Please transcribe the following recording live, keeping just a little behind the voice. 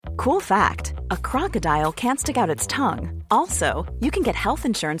Cool fact, a crocodile can't stick out its tongue. Also, you can get health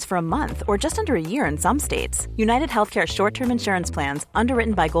insurance for a month or just under a year in some states. United Healthcare short-term insurance plans,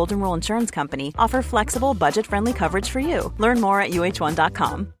 underwritten by Golden Rule Insurance Company, offer flexible, budget-friendly coverage for you. Learn more at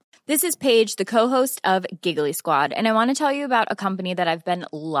uh1.com. This is Paige, the co-host of Giggly Squad, and I want to tell you about a company that I've been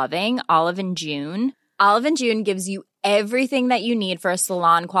loving, Olive & June. Olive & June gives you everything that you need for a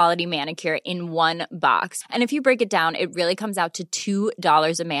salon-quality manicure in one box. And if you break it down, it really comes out to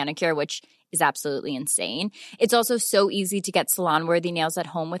 $2 a manicure, which is absolutely insane. It's also so easy to get salon-worthy nails at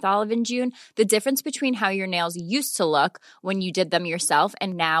home with Olive & June. The difference between how your nails used to look when you did them yourself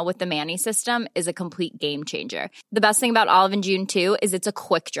and now with the Mani system is a complete game changer. The best thing about Olive & June, too, is it's a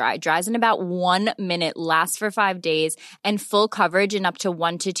quick dry. Dries in about 1 minute, lasts for 5 days, and full coverage in up to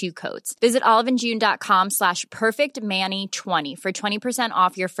 1 to 2 coats. Visit oliveandjune.com/perfectmani20 for 20%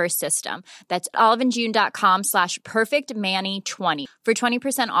 off your first system. That's oliveandjune.com/perfectmani20 for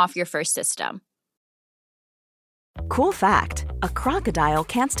 20% off your first system. Cool fact, a crocodile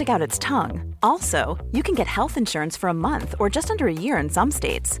can't stick out its tongue. Also, you can get health insurance for a month or just under a year in some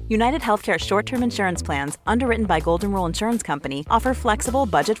states. United Healthcare short-term insurance plans, underwritten by Golden Rule Insurance Company, offer flexible,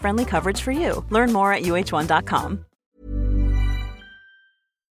 budget-friendly coverage for you. Learn more at uh1.com.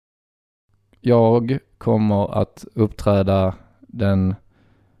 Jag kommer att uppträda den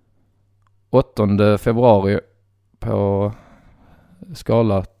 8 februari på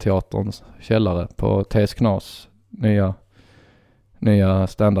Skala-teaterns källare på TS Knas nya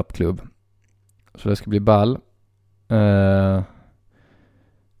stand-up-klubb. Så det ska bli ball.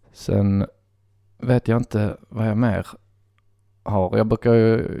 Sen vet jag inte vad jag mer har. Jag brukar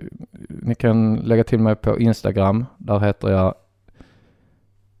ju, ni kan lägga till mig på Instagram. Där heter jag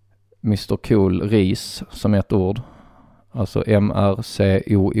Mr. Cool Ris som ett ord. Alltså MRCOOLRIS.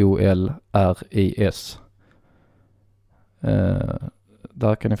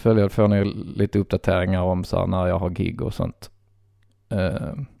 Där kan ni följa, får ni lite uppdateringar om så här, när jag har gig och sånt.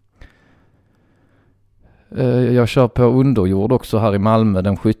 Jag kör på Underjord också här i Malmö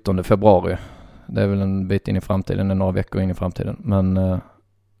den 17 februari. Det är väl en bit in i framtiden, några veckor in i framtiden. Men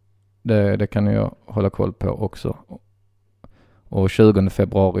det kan ni hålla koll på också. Och 20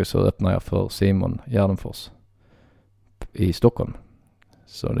 februari så öppnar jag för Simon Gärdenfors i Stockholm.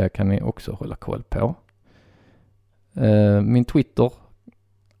 Så det kan ni också hålla koll på. Min Twitter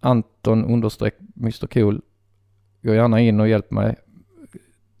Anton_Mr. Cool. Gå gärna in och hjälp mig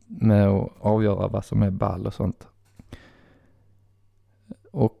med att avgöra vad som är ball och sånt.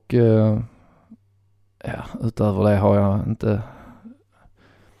 Och ja, utöver det har jag inte.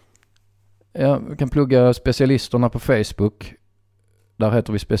 Jag kan plugga specialisterna på Facebook. Där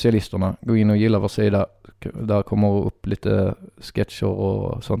heter vi specialisterna. Gå in och gilla vår sida. Där kommer upp lite sketcher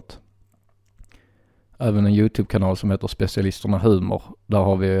och sånt. Även en YouTube-kanal som heter Specialisterna Humor. Där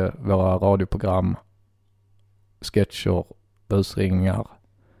har vi våra radioprogram, sketcher, busringningar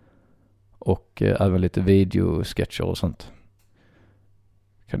och även lite videosketcher och sånt.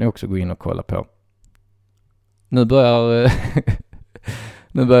 Kan ni också gå in och kolla på. Nu börjar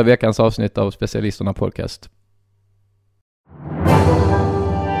veckans avsnitt av Specialisterna podcast.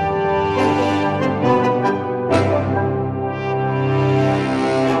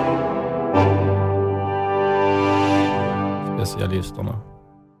 Specialisterna.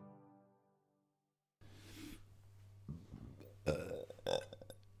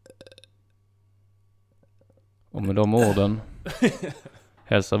 Och med de orden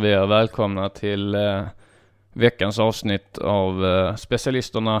hälsar vi er välkomna till veckans avsnitt av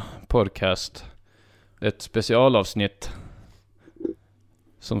Specialisterna podcast. Ett specialavsnitt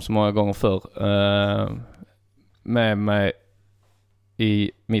som så många gånger förr. Med mig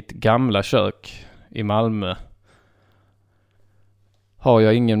i mitt gamla kök i Malmö har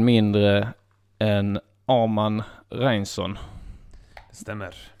jag ingen mindre än Arman Reinsson. Det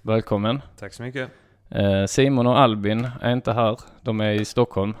stämmer. Välkommen. Tack så mycket. Simon och Albin är inte här. De är i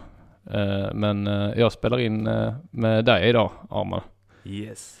Stockholm. Men jag spelar in med dig idag, Arman.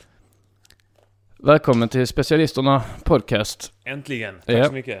 Yes. Välkommen till Specialisterna podcast. Äntligen. Tack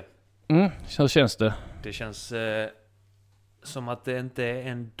så mycket. Hur känns det? Det känns som att det inte är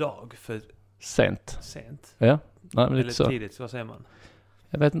en dag för sent. Ja. Nej, men eller så. Tidigt, vad säger man?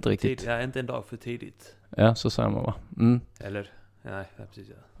 Jag vet inte riktigt. Ja, inte en dag för tidigt. Ja, så säger man va? Eller, nej, precis.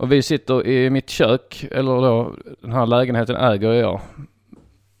 Ja. Och vi sitter i mitt kök, eller då, den här lägenheten äger jag.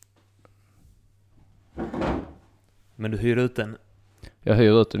 Men du hyr ut den? Jag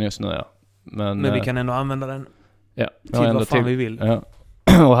hyr ut den just nu, ja. Men vi kan ändå använda den till vad fan vi vill. Ja.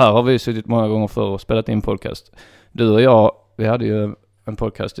 Och här har vi suttit många gånger för och spelat in podcast. Du och jag, vi hade ju en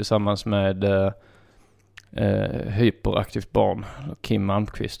podcast tillsammans med hyperaktivt barn. Kim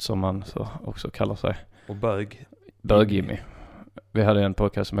Malmqvist som han så också kallar sig. Och bög. Bög-Jimmy. Vi hade en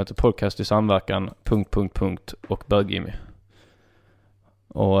podcast som heter Podcast i samverkan ... och Bög-Jimmy.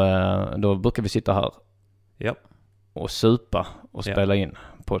 Och då brukar vi sitta här. Ja. Och supa och spela in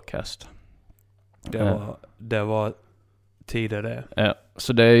podcast. Det var tider det. Ja,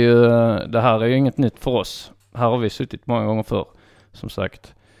 så det här är ju inget nytt för oss. Här har vi suttit många gånger förr, som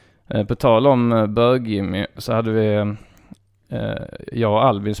sagt. På tal om Bög-Jimmy så hade vi, jag och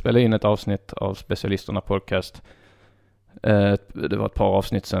Albin spelade in ett avsnitt av Specialisterna podcast. Det var ett par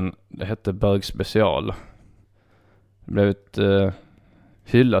avsnitt sedan. Det hette Bög special. Det blev ett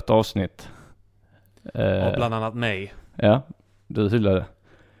hyllat avsnitt. Och bland annat mig. Ja, du hyllade.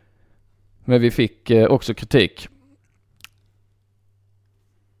 Men vi fick också kritik.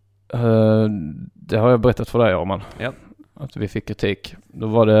 Det har jag berättat för dig, Arman. Ja. Att vi fick kritik. Då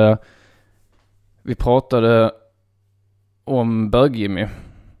var det... Vi pratade om Bög-Jimmy.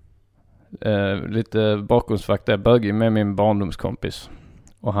 Lite bakgrundsfakta. Bög-Jimmy är min barndomskompis.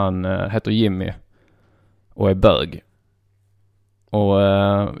 Och han heter Jimmy. Och är bög. Och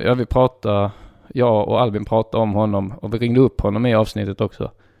jag och Albin pratade om honom. Och vi ringde upp honom i avsnittet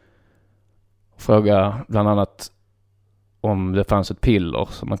också. Frågade bland annat om det fanns ett piller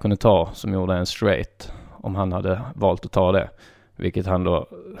som man kunde ta som gjorde en straight. Om han hade valt att ta det. Vilket han då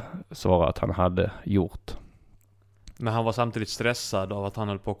svarade att han hade gjort. Men han var samtidigt stressad av att han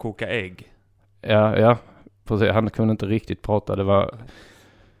höll på att koka ägg. Ja. Precis. Han kunde inte riktigt prata.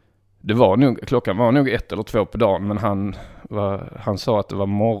 Klockan var nog 1 eller 2 på dagen. Men han sa att det var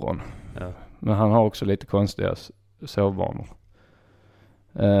morgon. Ja. Men han har också lite konstiga sovvanor.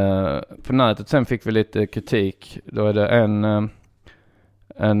 På nätet sen fick vi lite kritik. Då är det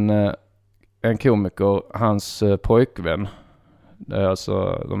en komiker, hans pojkvän. Det är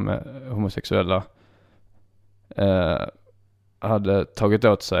alltså de är homosexuella. Hade tagit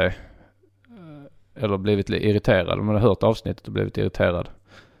åt sig eller blivit irriterad. De hade hört avsnittet och blivit irriterad.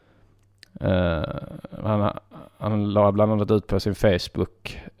 Han la bland annat ut på sin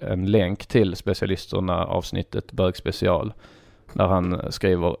Facebook en länk till Specialisterna avsnittet Bög special. Där han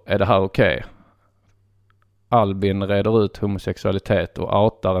skriver: är det här okej? Albin reder ut homosexualitet och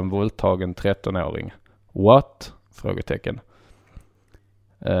outar en våldtagen 13-åring. What? Frågetecken.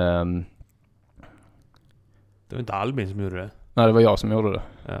 Det var inte Albin som gjorde det. Nej, det var jag som gjorde det.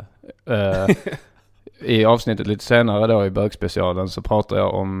 Ja. I avsnittet lite senare då i bögspecialen så pratar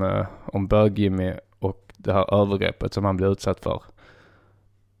jag om Bög-Jimmy och det här övergreppet som han blev utsatt för.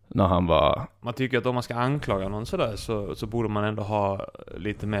 När han var... Man tycker att om man ska anklaga någon sådär så borde man ändå ha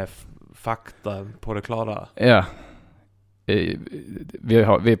lite mer fakta på det klara. Ja.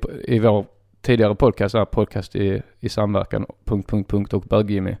 I vår tidigare podcast i samverkan ... och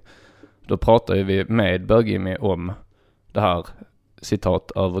Bög-Jimmy. Då pratade vi med Bög-Jimmy om det här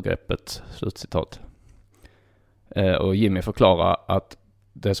citat övergreppet, slutcitat. Och Jimmy förklarar att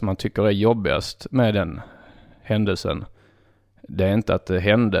det som han tycker är jobbigast med den händelsen, det är inte att det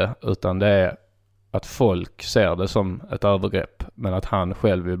hände, utan det är att folk ser det som ett övergrepp, men att han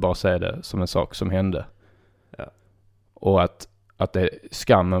själv vill bara se det som en sak som hände. Ja. Och att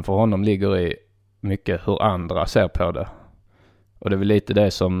skammen för honom ligger i mycket hur andra ser på det. Och det är väl lite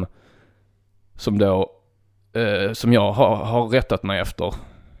det som jag har rättat mig efter.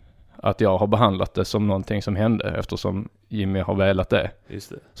 Att jag har behandlat det som någonting som hände eftersom Jimmy har velat det. Just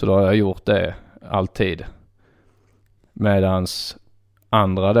det. Så då har jag gjort det alltid. Medans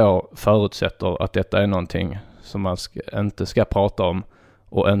andra då förutsätter att detta är någonting som man inte ska prata om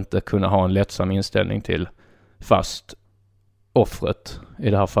och inte kunna ha en lättsam inställning till, fast offret, i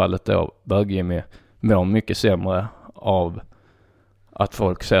det här fallet då Bög-Jimmy, mår mycket sämre av att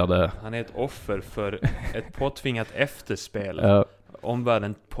folk ser det. Han är ett offer för ett påtvingat efterspel.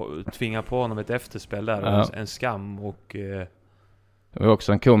 Omvärlden tvingar på honom ett efterspel där, en skam och... Det var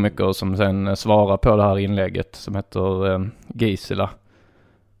också en komiker som sen svarar på det här inlägget som heter Gisela.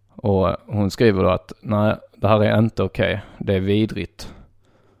 Och hon skriver då att nej, det här är inte okej. Det är vidrigt.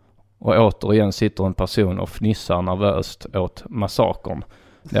 Och återigen sitter en person och fnissar nervöst åt massakern.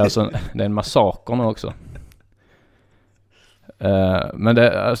 Det är alltså det är en massaker nu också. Men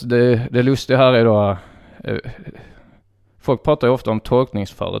det lustiga här är då... folk pratar ju ofta om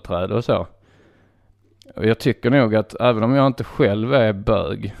tolkningsföreträde och så. Och jag tycker nog att även om jag inte själv är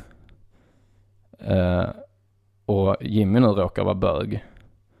bög och Jimmy nu råkar vara bög,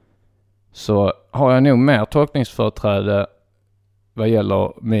 så har jag nog mer tolkningsföreträde vad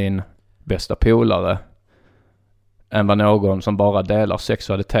gäller min bästa polare än vad någon som bara delar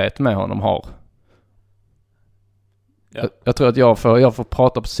sexualitet med honom har. Ja. Jag tror att jag får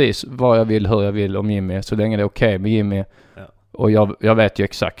prata precis vad jag vill, hur jag vill om Jimmy, så länge det är okej med Jimmy. Ja. Och jag vet ju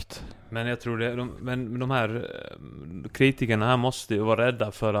exakt. Men jag tror de här kritikerna här måste ju vara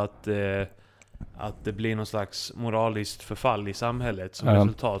rädda för att det blir någon slags moraliskt förfall i samhället som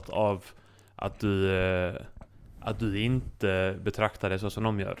resultat av att du inte betraktar det så som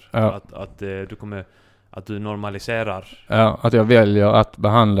de gör. Ja. Att du normaliserar. Ja, att jag väljer att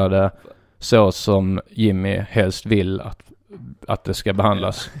behandla det så som Jimmy helst vill att det ska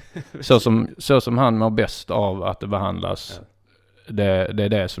behandlas. så som han mår bäst av att det behandlas. Ja. Det är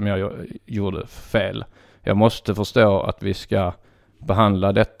det som jag gjorde fel. Jag måste förstå att vi ska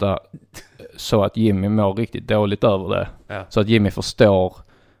behandla detta så att Jimmy mår riktigt dåligt över det. Ja. Så att Jimmy förstår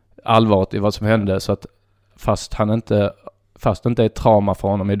allvaret i vad som hände, så att fast det inte är trauma för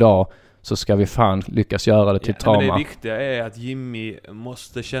honom idag, så ska vi fan lyckas göra det till trauma. Men det viktiga är att Jimmy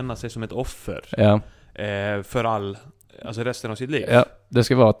måste känna sig som ett offer för resten av sitt liv. Ja, detta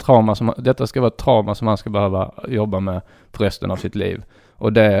ska vara ett trauma som han ska behöva jobba med för resten av sitt liv.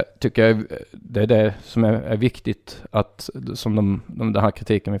 Och det tycker jag det är det som är viktigt, att som den här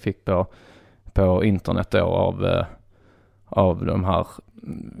kritiken vi fick på internet då av de här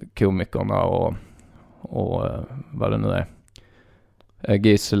komikerna och vad det nu är.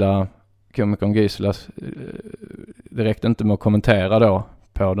 Komikern Gisela, det räckte inte med att kommentera då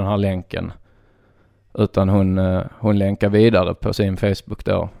på den här länken, utan hon länkar vidare på sin Facebook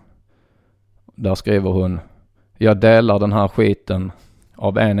då. Där skriver hon: jag delar den här skiten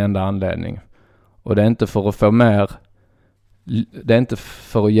av en enda anledning. Och det är inte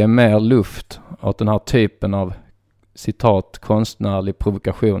för att ge mer luft åt den här typen av citat konstnärlig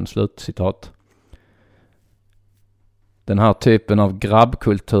provokation, slutcitat. Den här typen av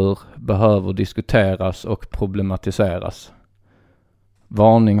grabbkultur behöver diskuteras och problematiseras.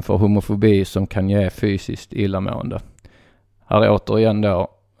 Varning för homofobi som kan ge fysiskt illamående. Här återigen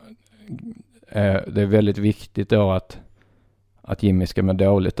då, det är väldigt viktigt då att Jimmy ska må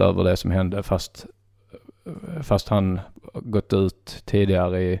dåligt över det som hände, fast han gått ut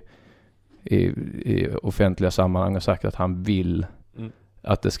tidigare i offentliga sammanhang och sagt att han vill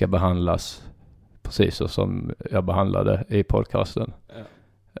att det ska behandlas precis så som jag behandlade i podcasten. Ja.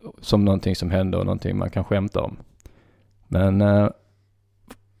 Som någonting som hände och någonting man kan skämta om. Men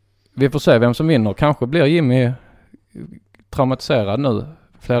vi får se vem som vinner. Kanske blir Jimmy traumatiserad nu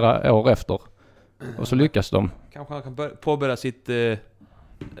flera år efter. Och så lyckas de. Kanske han kan påbörja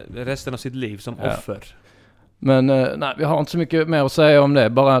resten av sitt liv som offer. Men nej, vi har inte så mycket mer att säga om det.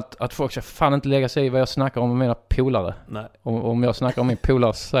 Bara att folk ska fan inte lägga sig i vad jag snackar om med mina polare. Nej. Om jag snackar om min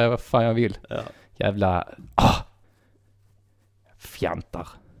polare så säger jag vad fan jag vill. Ja. Jävla fjantar.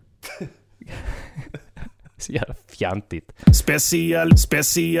 Så jävla fjantigt.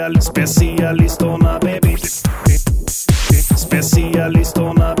 Specialisterna baby.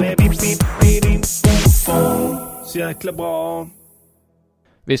 Specialisterna baby. Så jäkla bra.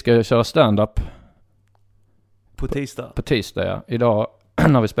 Vi ska köra stand-up på tisdag. På tisdag, ja. Idag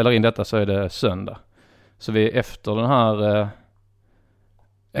när vi spelar in detta så är det söndag. Så vi efter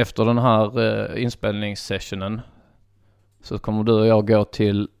den här inspelningssessionen så kommer du och jag gå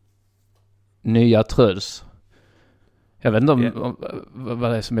till Nya Tröls. Jag vet inte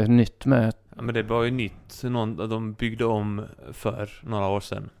vad det är som är nytt med. Ja, men det var ju nytt. De byggde om för några år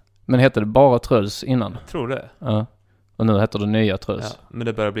sedan. Men hette det bara Tröls innan? Jag tror det. Ja. Och nu heter det Nya Tröls. Ja, men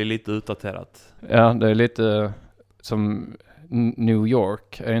det börjar bli lite utdaterat. Ja, det är lite som New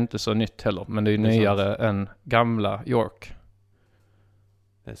York är inte så nytt heller. Men det är nyare än gamla York.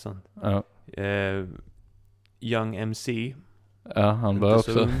 Det är sant. Ja. Young MC. Ja, han börjar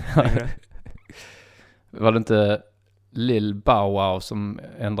också. Var det inte Lil Bow Wow som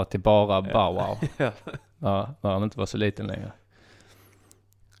ändrade till bara Bow Wow? Ja. Ja, när han inte var så liten längre.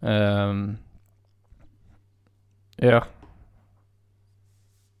 Ja.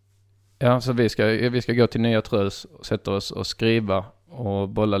 Ja, så vi ska gå till Nya Tröls och sätta oss och skriva och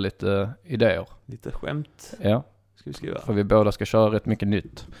bolla lite idéer. Lite skämt. Ja. Ska vi skriva? För vi båda ska köra rätt mycket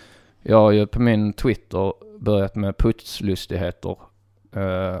nytt. Jag har ju på min Twitter börjat med putslustigheter.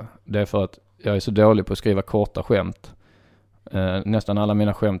 Det är för att jag är så dålig på att skriva korta skämt. Nästan alla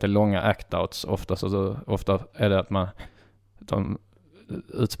mina skämt är långa act-outs. Ofta är det att de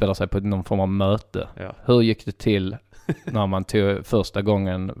utspelar sig på någon form av möte. Ja. Hur gick det till när man tog första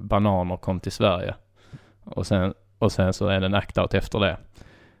gången bananer kom till Sverige? Och sen så är det en act-out efter det.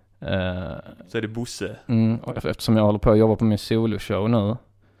 Så är det Bosse. Eftersom jag håller på att jobba på min soloshow nu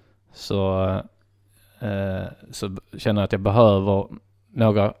så känner jag att jag behöver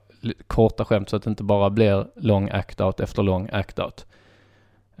några korta skämt så att det inte bara blir lång act-out efter lång act-out.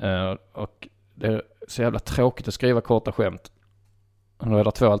 Och så jävla tråkigt att skriva korta skämt. Och då är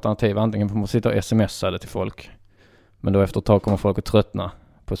det 2 alternativ. Antingen får man sitta och smsa det till folk. Men då efter ett tag kommer folk att tröttna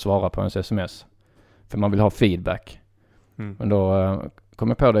på att svara på ens sms. För man vill ha feedback. Men då kom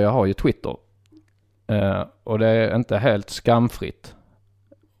jag på det, jag har ju Twitter. Och det är inte helt skamfritt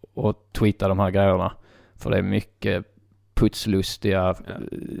att tweeta de här grejerna. För det är mycket putslustiga...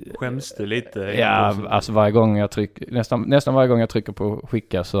 Skäms du lite? Ja, alltså varje gång jag trycker... Nästan varje gång jag trycker på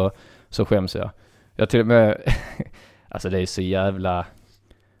skicka så skäms jag. Jag till och med... alltså det är så jävla...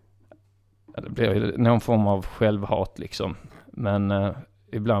 Det blir någon form av självhat liksom. Men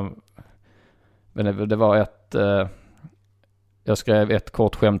ibland... Men det var ett... jag skrev ett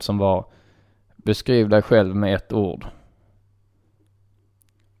kort skämt som var: beskriv dig själv med ett ord.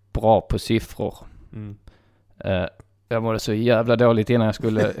 Bra på siffror. Jag mådde så jävla dåligt innan jag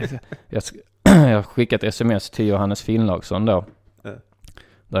skulle... jag skickade ett sms till Johannes Finnlaugsson då.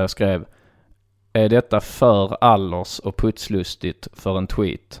 Där jag skrev: är detta för allers och putslustigt för en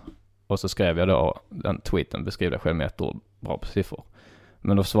tweet? Och så skrev jag då den tweeten: beskriv dig själv med ett ord. Bra på siffror.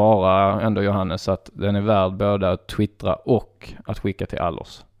 Men då svarar ändå Johannes att den är värd både att twittra och att skicka till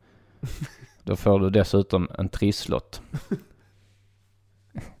allers. Då får du dessutom en trisslott.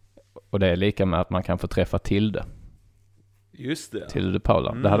 Och det är lika med att man kan få träffa Tilde. Just det. Tilde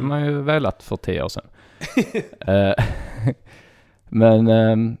Paula. Det hade man ju velat för 10 år sedan.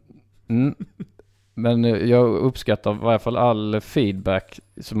 Men jag uppskattar i varje fall all feedback.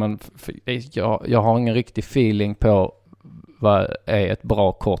 Så jag har ingen riktig feeling på vad är ett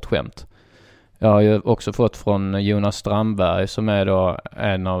bra kort skämt. Jag har ju också fått från Jonas Strandberg, som är då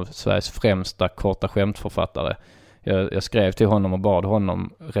en av Sveriges främsta korta skämtförfattare. Jag skrev till honom och bad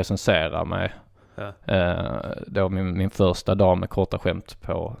honom recensera mig. Då min första dag med korta skämt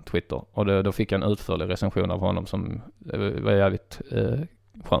på Twitter. Och då fick jag en utförlig recension av honom som var jävligt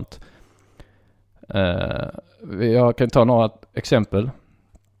skönt. Jag kan ta några exempel.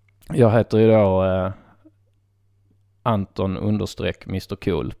 Jag heter ju då Anton_Mr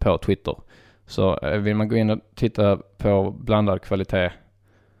Cool på Twitter. Så vill man gå in och titta på blandad kvalitet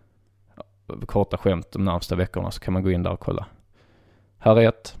korta skämt de närmsta veckorna, så kan man gå in där och kolla. Här är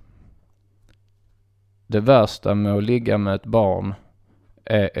ett: det värsta med att ligga med ett barn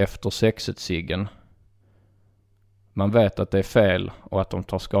är efter sexet-siggen. Man vet att det är fel och att de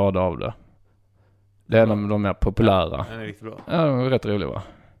tar skada av det. Det är de mer populära. Den är riktigt bra. Ja, den är rätt rolig, va?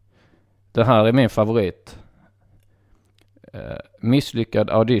 Den här är min favorit. Misslyckad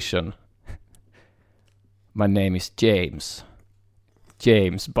audition. My name is James.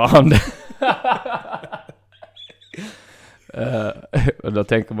 James Bond. Och då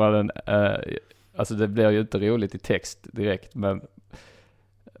tänker man alltså det blir ju inte roligt i text direkt, men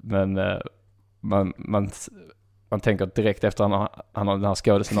man tänker att direkt efter den här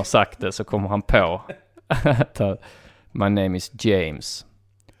skådespelaren har sagt det, så kommer han på My name is James.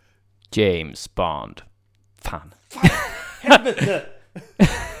 James Bond. Fan. Helvete!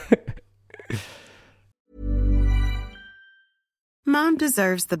 Mom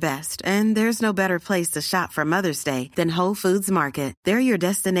deserves the best, and there's no better place to shop for Mother's Day than Whole Foods Market. They're your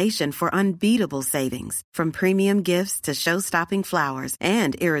destination for unbeatable savings, from premium gifts to show-stopping flowers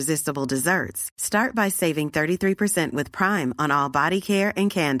and irresistible desserts. Start by saving 33% with Prime on all body care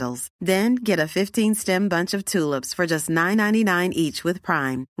and candles. Then get a 15-stem bunch of tulips for just $9.99 each with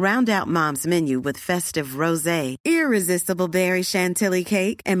Prime. Round out Mom's menu with festive rosé, irresistible berry chantilly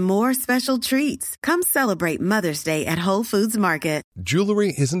cake, and more special treats. Come celebrate Mother's Day at Whole Foods Market.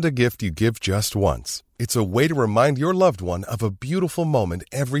 Jewelry isn't a gift you give just once. It's a way to remind your loved one of a beautiful moment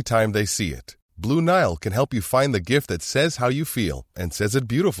every time they see it. Blue Nile can help you find the gift that says how you feel and says it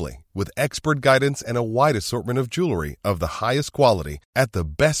beautifully, with expert guidance and a wide assortment of jewelry of the highest quality at the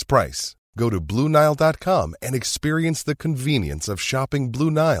best price. Go to BlueNile.com and experience the convenience of shopping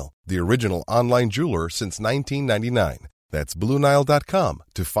Blue Nile, the original online jeweler since 1999. That's BlueNile.com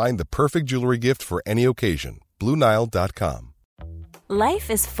to find the perfect jewelry gift for any occasion. BlueNile.com.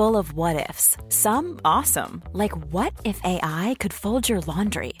 Life is full of what-ifs. Some awesome, like what if AI could fold your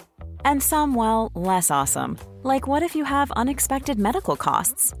laundry? And some, well, less awesome, like what if you have unexpected medical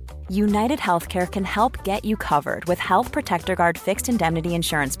costs? United Healthcare can help get you covered with Health Protector Guard fixed indemnity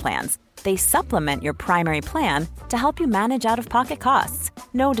insurance plans. They supplement your primary plan to help you manage out-of-pocket costs.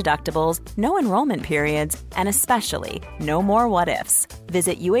 No deductibles, no enrollment periods, and especially no more what-ifs.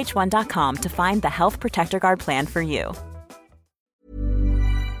 Visit uh1.com to find the Health Protector Guard plan for you.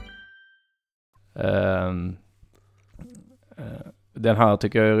 Den här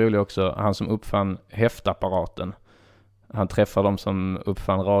tycker jag är rolig också. Han som uppfann häftapparaten. Han träffar de som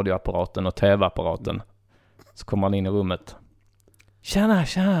uppfann radioapparaten och tv-apparaten. Så kommer han in i rummet. Tjena,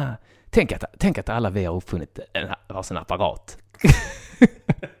 Tänk att alla vi har uppfunnit en sån apparat.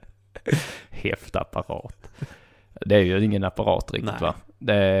 Häftapparat. Det är ju ingen apparat riktigt. Nej. Va?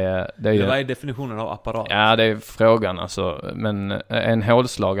 Det är ju... Vad är definitionen av apparat? Ja, det är frågan alltså. Men en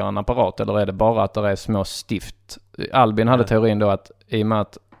hålslagare en apparat, eller är det bara att det är små stift? Albin hade teorin då att i och med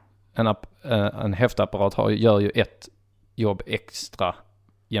att en häftapparat gör ju ett jobb extra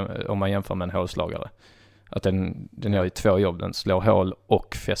om man jämför med en hålslagare. Att den gör ju 2 jobb. Den slår hål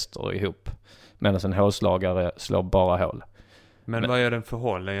och fäster ihop. Medan en hålslagare slår bara hål. Men vad gör den för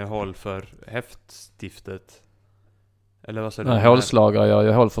hål? Den gör hål för häftstiftet? Eller vad säger du? Hålslagare gör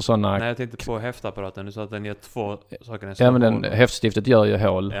ju hål för sådana... Nej, jag tänkte på häftapparaten. Du sa att den gör 2 saker. Ja, men häftstiftet gör ju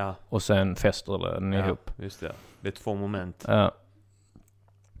hål. Ja. Och sen fäster den ihop. Just det. Det är 2 moment. Ja.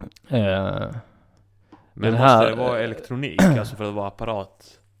 Men måste det vara elektronik? Alltså för att vara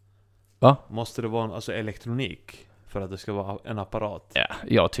apparat? Va? Måste det vara elektronik för att det ska vara en apparat? Ja,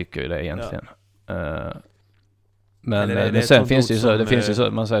 jag tycker ju det egentligen. Men sen finns det ju så, det finns ju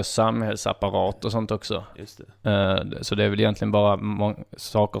så, man säger samhällsapparat och sånt också. Just det. Så det är väl egentligen bara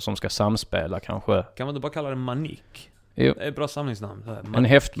saker som ska samspela kanske. Kan man inte bara kalla det manik? Jo. Det är ett bra samlingsnamn. En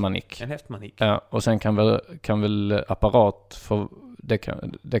häftmanik. En häftmanik. Ja, och sen kan väl apparat för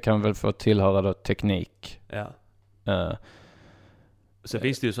det kan väl få tillhöra då teknik. Ja. Så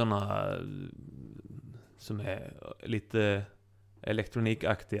finns det ju sådana som är lite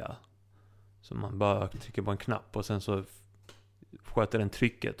elektronikaktiga. Så man bara trycker på en knapp och sen så sköter den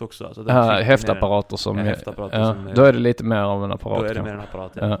trycket också. Alltså häftapparater som... som då är det lite mer av en apparat. Då är det mer en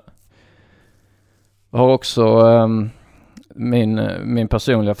apparat, ja. Jag har också min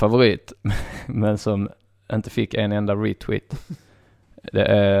personliga favorit, men som inte fick en enda retweet. Det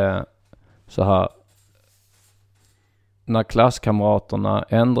är så här: när klasskamraterna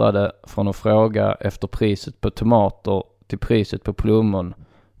ändrade från att fråga efter priset på tomater till priset på plommon,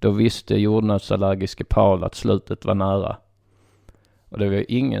 då visste jordnötsallergiske Paul att slutet var nära. Och det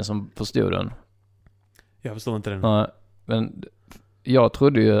var ingen som förstod den. Jag förstår inte den. Nej, men jag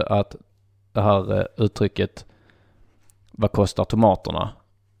trodde ju att det här uttrycket vad kostar tomaterna,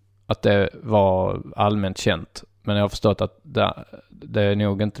 att det var allmänt känt. Men jag har förstått att det är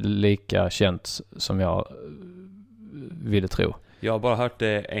nog inte lika känt som jag ville tro. Jag har bara hört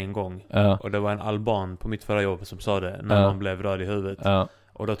det en gång. Och det var en alban på mitt förra jobb som sa det när man blev röd i huvudet.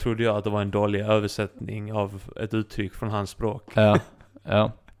 Och då trodde jag att det var en dålig översättning av ett uttryck från hans språk. Ja.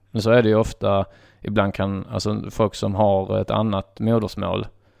 Men så är det ju ofta. Ibland kan alltså folk som har ett annat modersmål,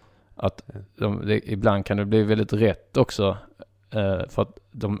 att ibland kan det bli väldigt rätt också, för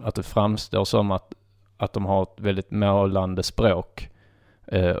att det framstår som att de har ett väldigt målande språk,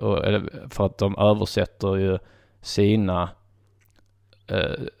 eller för att de översätter ju sina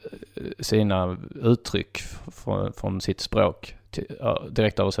uttryck från sitt språk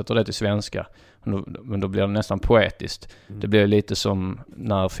direkt översätter det till svenska, men då blir det nästan poetiskt. Det blir lite som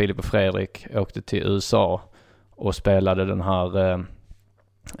när Filip och Fredrik åkte till USA och spelade den här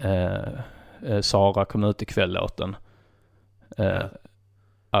Sara kom ut ikväll-låten,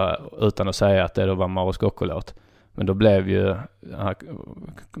 utan att säga att det då var Mauro Scocco-låt. Men då blev ju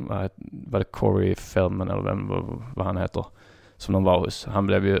var det Corey Feldman eller vad han heter som de var hos. Han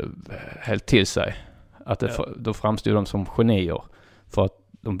blev ju helt till sig. Då framstod de som genier för att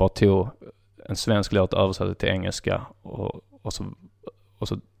de bara tog en svensk låt och översatte till engelska och så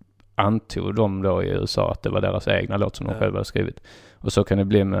antog de då i USA att det var deras egna låt som de själva hade skrivit. Och så kan det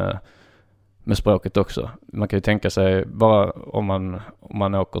bli med språket också. Man kan ju tänka sig bara om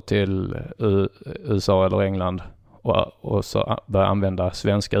man åker till USA eller England och så börjar använda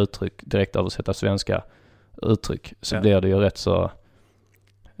svenska uttryck, direkt översätta svenska uttryck, så blir det ju rätt så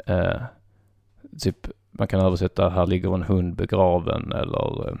typ man kan översätta här ligger en hund begraven,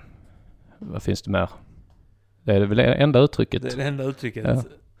 eller vad finns det mer? Det är väl det enda uttrycket. Det är det enda uttrycket. Ja.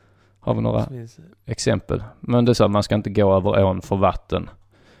 Har vi några exempel? Men det är så att man ska inte gå över ån för vatten.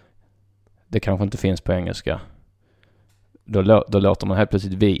 Det kanske inte finns på engelska. Då låter man helt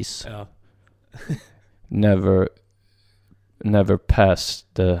plötsligt vis. Ja. Never pass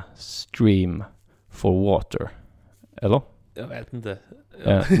the stream for water. Eller? Jag vet inte.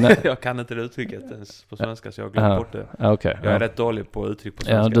 Nej. Jag kan inte det uttrycket ens på svenska, så jag har glömt bort det. Okay, jag är rätt dålig på uttryck på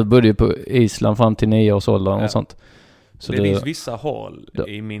svenska. Ja, du bodde ju på Island fram till 9 års ålder och sånt. Så det finns vissa hål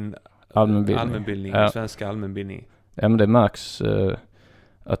i min allmänbildning, svenska allmänbildning. Ja, men det märks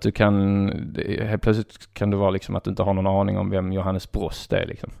att du kan, helt plötsligt kan det vara liksom att du inte har någon aning om vem Johannes Brost är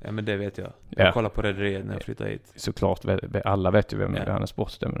liksom. Ja, men det vet jag. Jag kollar på Rederiet när jag flyttar hit. Såklart, alla vet ju vem Johannes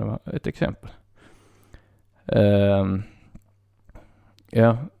Brost är, men det var ett exempel.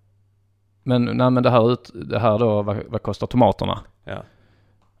 Ja. Men det här då, vad kostar tomaterna? Ja.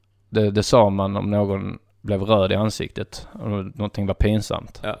 det sa man om någon blev röd i ansiktet. Om någonting var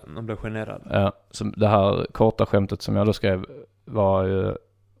pinsamt. Ja, de blev generad. Ja, så det här korta skämtet som jag då skrev var ju,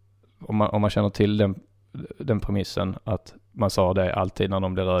 om man känner till den premissen att man sa det alltid när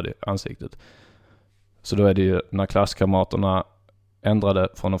de blev röd i ansiktet. Så då är det ju när klasskamraterna ändrade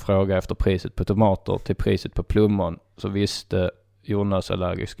från att fråga efter priset på tomater till priset på plommon, så visste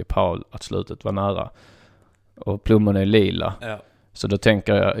jordnötsallergiska Paul att slutet var nära. Och plommon är lila. Ja. Så då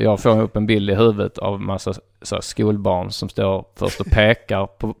tänker jag får upp en bild i huvudet av massa så här, skolbarn som står först och pekar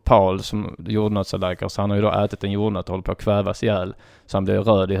på Paul som jordnötsallergiker. Så han har ju då ätit en jordnöt och håller på att kvävas ihjäl. Så han blir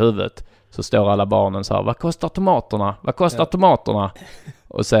röd i huvudet. Så står alla barnen så här: vad kostar tomaterna? Vad kostar tomaterna?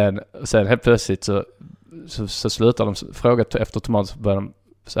 Och sen helt plötsligt så slutar de fråga efter tomater, så börjar de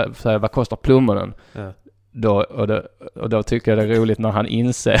säga vad kostar plommonen? Ja. Då tycker jag det är roligt när han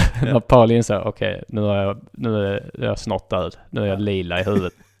inser, när Paul inser, okej, nu är jag snart död. Nu är jag lila i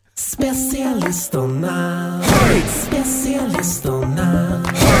huvudet. Specialisterna.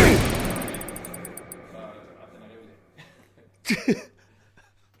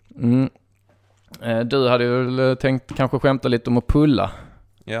 Du hade ju tänkt kanske skämta lite om att pulla.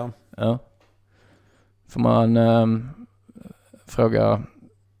 Ja. Får man fråga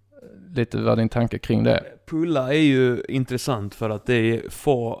lite vad din tanke kring det? Pulla är ju intressant för att det är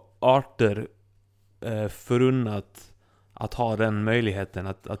få arter förunnat att ha den möjligheten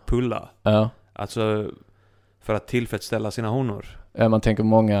att pulla. Ja. Alltså för att tillfredsställa sina honor. Ja, man tänker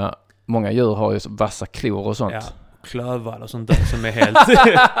många djur har ju så vassa klor och sånt. Ja, klövar och sånt där som är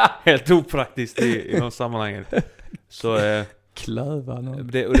helt opraktiskt i de sammanhangen. Så klövarna. Och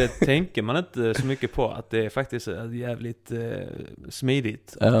det tänker man inte så mycket på, att det är faktiskt jävligt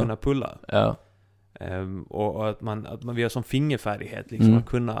smidigt att kunna pulla. Ja. Och att vi har som fingerfärdighet liksom, att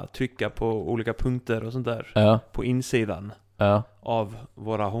kunna trycka på olika punkter och sånt där på insidan av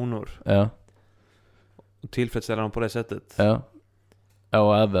våra honor. Ja. Och tillfredsställa dem på det sättet. Ja.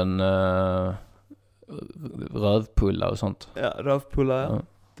 Och även rövpulla och sånt. Ja, rövpulla, ja.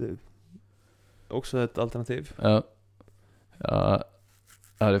 Det är också ett alternativ. Ja.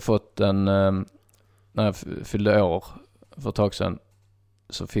 Jag hade fått när jag fyllde år för ett tag sedan,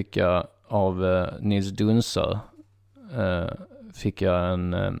 så fick jag av Nils Dunsö fick jag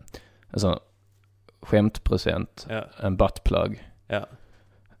en sån skämtpresent, en buttplug. Ja.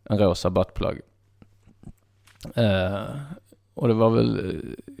 En rosa buttplug. Och det var väl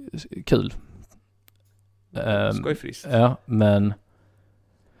kul. Skojfriskt. Ja, men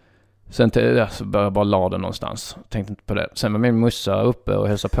sen så började jag bara la den någonstans. Tänkte inte på det. Sen var min mussa uppe och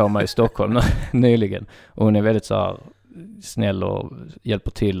hälsade på mig i Stockholm nyligen. Och hon är väldigt så här snäll och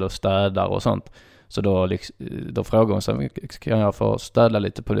hjälper till och städar och sånt. Så då frågade hon så: kan jag få städa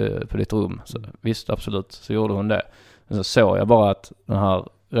lite på ditt rum? Så visst, absolut. Så gjorde hon det. Men så såg jag bara att den här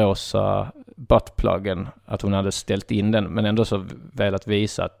rosa buttpluggen, att hon hade ställt in den, men ändå så velat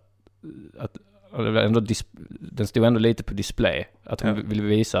visa att den stod ändå lite på display. Att hon ville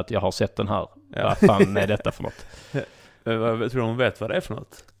visa att jag har sett den här. Ja. Vad fan är detta för något? Jag tror hon vet vad det är för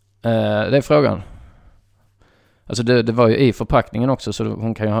något. Det är frågan. Alltså det var ju i förpackningen också, så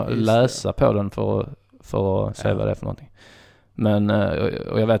hon kan ju läsa på den för att se vad det är för någonting. Men,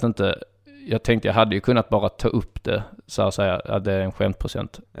 och jag vet inte, jag tänkte jag hade ju kunnat bara ta upp det så att säga att det är en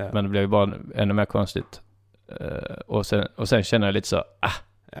skämtpresent. Ja. Men det blev ju bara ännu mer konstigt. Och sen känner jag lite så,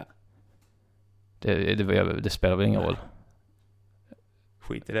 det spelar väl ingen roll.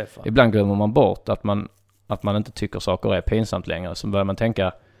 Skit i det fan. Ibland glömmer man bort att man inte tycker saker är pinsamt längre. Så börjar man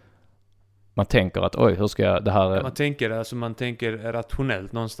tänker att oj, hur ska jag det här... Ja, man tänker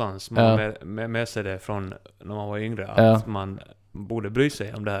rationellt någonstans. Man har med sig det från när man var yngre. Att man borde bry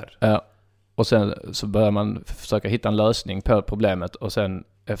sig om det här. Ja. Och sen så börjar man försöka hitta en lösning på problemet. Och sen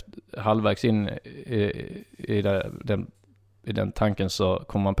halvvägs in i den tanken så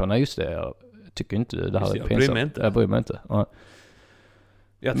kommer man på, nej just det, jag tycker inte det här är pinsamt. Jag bryr mig inte. Ja.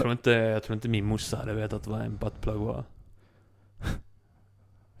 Jag tror inte min morsa hade vetat vad en buttplug var.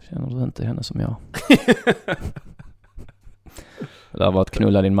 Känner du inte henne som jag? Det har varit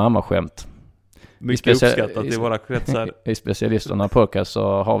knulla din mamma-skämt. Mycket uppskattat i våra kretsar. I specialisterna podcast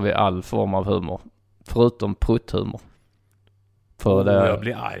så har vi all form av humor. Förutom prutthumor. Jag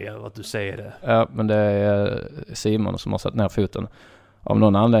blir arg av att du säger det. Ja, men det är Simon som har satt ner foten. Av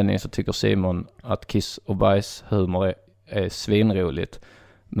någon anledning så tycker Simon att kiss och bajs humor är svinroligt.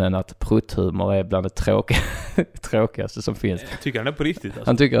 Men att prutthumor är bland det tråkigaste som finns. Tycker han det på riktigt? Alltså?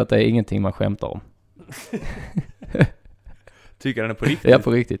 Han tycker att det är ingenting man skämtar om. Tycker han det på riktigt? Ja,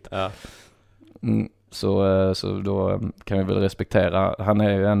 på riktigt. Ja. Så då kan vi väl respektera. Han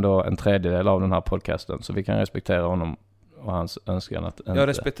är ju ändå en tredjedel av den här podcasten. Så vi kan respektera honom och hans önskan att inte... Jag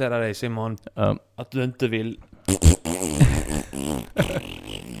respekterar dig, Simon. Att du inte vill...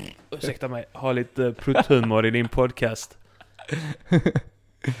 Ursäkta mig, ha lite prutthumor i din podcast.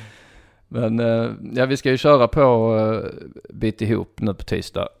 Men ja, vi ska ju köra på Bit ihop nu på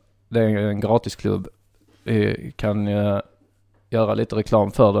tisdag. Det är en gratisklubb. Vi kan göra lite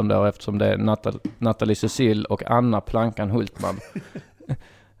reklam för den då, eftersom det är Nathalie Cecil och Anna Plankan Hultman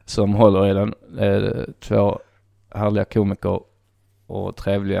som håller i den. Det är 2 härliga komiker och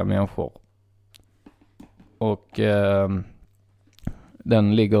trevliga människor. Och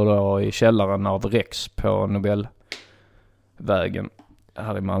den ligger då i källaren av Rex på Nobelvägen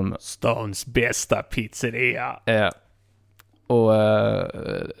här i Malmö. Stans bästa pizzeria. Och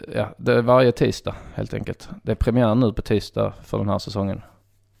ja, det är varje tisdag helt enkelt. Det är premiär nu på tisdag för den här säsongen.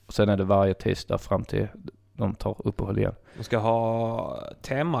 Och sen är det varje tisdag fram till de tar uppehåll igen. De ska ha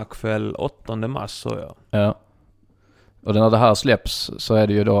temakväll 8 mars, så ja. Ja. Och när det här släpps så är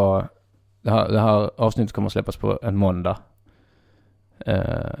det ju då... Det här avsnittet kommer att släppas på en måndag.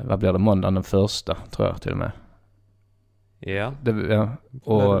 Vad blir det? Måndagen den 1:a, tror jag till och med. Ja.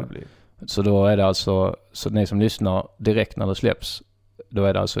 Och så då är det alltså... Så ni som lyssnar direkt när det släpps, då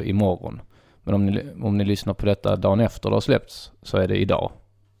är det alltså imorgon. Men om ni lyssnar på detta dagen efter det har släppts, så är det idag.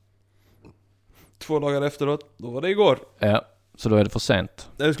 2 dagar efteråt, då var det igår. Ja, så då är det för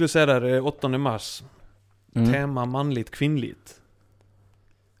sent. Jag skulle säga det är 8 mars. Tema manligt, kvinnligt.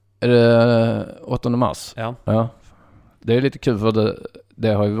 Är det 8 mars? Ja. Det är lite kul för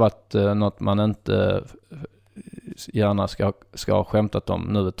det har ju varit något man inte gärna ska ha skämtat om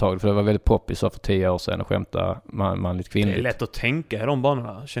nu ett tag. För det var väldigt poppis för 10 år sedan att skämta manligt, kvinnligt. Det är lätt att tänka i de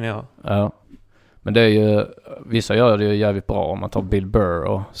banorna, känner jag. Ja. Men det är ju, vissa gör det ju jävligt bra. Om man tar Bill Burr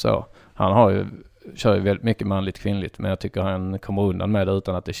och så. Han kör ju väldigt mycket manligt, kvinnligt. Men jag tycker han kommer undan med det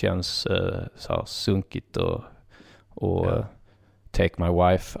utan att det känns så här sunkigt och Take My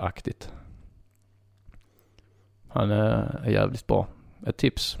Wife-aktigt. Han är jävligt bra. Ett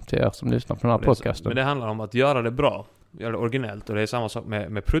tips till er som lyssnar på den här podcasten. Men det handlar om att göra det bra. Göra det originellt. Och det är samma sak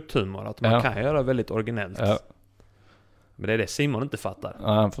med prutthumor. Att man kan göra väldigt originellt. Ja. Men det är det Simon inte fattar.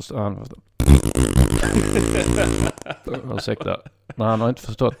 Ja, han förstår. Ursäkta. Men han har inte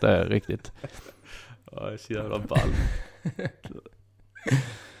förstått det riktigt. Ja, det är så jävla ball.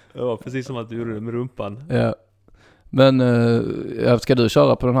 Det var precis som att du gjorde det med rumpan. Ja. Men ska du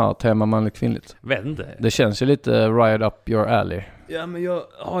köra på den här tema manligt, kvinnligt? Vet inte. Det känns ju lite right up your alley. Ja, men jag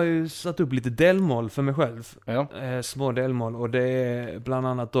har ju satt upp lite delmål för mig själv. Ja. Små delmål. Och det är bland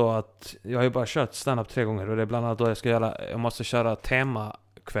annat då att jag har ju bara kört stand-up 3 gånger. Och det är bland annat då jag måste köra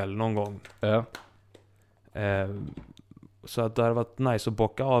temakväll någon gång. Ja. Så att det har varit nice att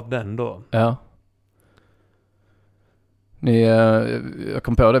bocka av den då. Ja. Jag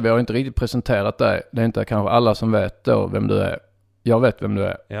kom på det, vi har inte riktigt presenterat dig. Det är inte kanske alla som vet då vem du är. Jag vet vem du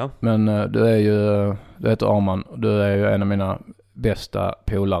är. Ja. Men du heter Arman och du är ju en av mina bästa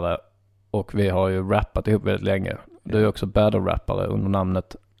polare. Och vi har ju rappat ihop väldigt länge. Du är också battle-rappare under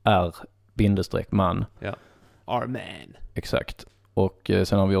namnet R-man. Ja. R-man. Exakt. Och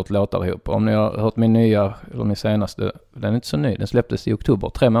sen har vi gjort låtar ihop. Om ni har hört min nya, eller min senaste, den är inte så ny. Den släpptes i oktober,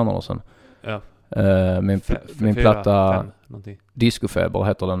 3 månader sedan. Ja. Min platta Discofeber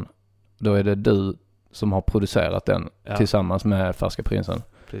heter den. Då är det du som har producerat den tillsammans med Färska Prinsen.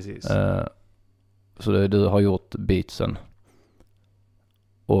 Precis. Så du har gjort beatsen.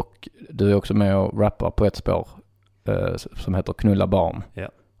 Och du är också med och rappar på ett spår som heter Knulla barn. Ja.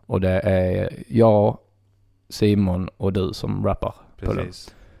 Och det är jag, Simon och du som rappar.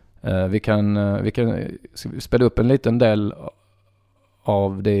 Precis. På den. Vi kan spela upp en liten del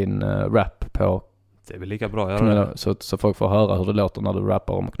av din rap på. Det är väl lika bra att göra det. Så folk får höra hur det låter när du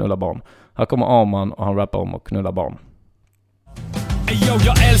rappar om att knulla barn. Här kommer Arman och han rappar om att knulla barn.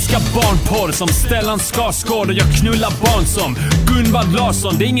 Jag älskar barnporr som Stellan Skarsgård och jag knullar barn som Gunvald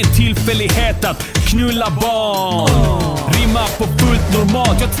Larsson. Det är ingen tillfällighet att knulla barn. Rimmar på fullt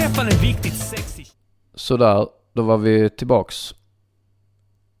normalt. Jag träffar en riktigt sexy. Sådär, då var vi tillbaks.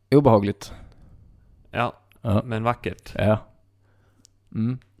 Obehagligt. Ja. Men vackert. Ja.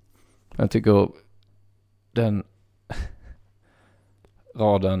 Jag tycker den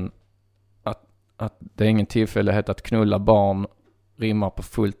raden att det är ingen tillfällighet att knulla barn rimmar på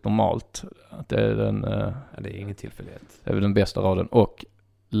fullt normalt. Att det är den det är ingen tillfällighet. Det är väl den bästa raden. Och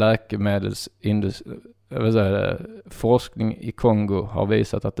forskning i Kongo har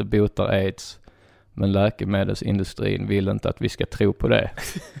visat att det botar AIDS, men läkemedelsindustrin vill inte att vi ska tro på det.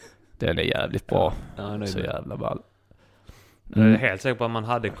 Den är jävligt bra. Ja, det är så jävla ball. Jag är helt säker på att man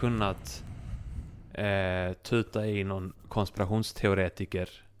hade kunnat tuta i någon konspirationsteoretiker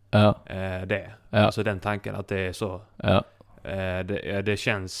det. Ja. Alltså den tanken att det är så. Ja. Det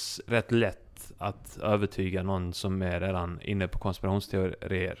känns rätt lätt att övertyga någon som är redan inne på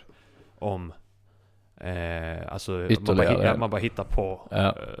konspirationsteorier om alltså man bara hittar på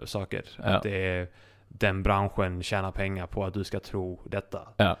saker. Ja. Att det är den branschen tjänar pengar på att du ska tro detta.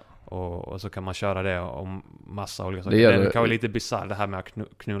 Ja. Och så kan man köra det om massa olika saker. Det kan vara lite bisarrt det här med att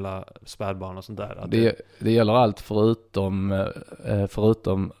knulla spädbarn och sånt där. Att det gäller allt förutom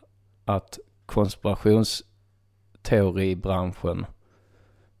att konspirationsteoribranschen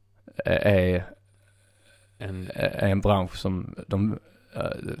är en bransch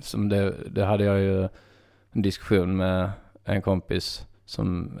som det hade jag ju en diskussion med en kompis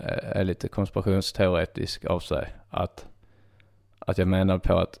som är lite konspirationsteoretisk av sig, att jag menar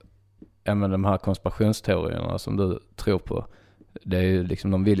på att de här konspirationsteorierna som du tror på, det är ju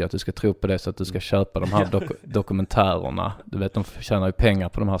liksom, de vill ju att du ska tro på det så att du ska köpa de här dokumentärerna. Du vet, de tjänar ju pengar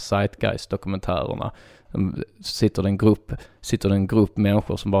på de här Zeitgeist-dokumentärerna. Sitter det en grupp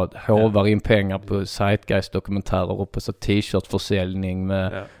människor som bara hovar in pengar på Zeitgeist-dokumentärer och på så t-shirt-försäljning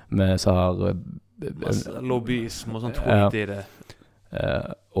med så här lobbyism och sånt skit i det.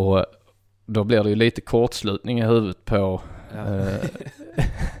 Och då blir det ju lite kortslutning i huvudet på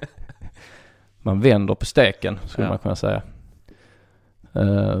man vänder på steken, skulle man kunna säga.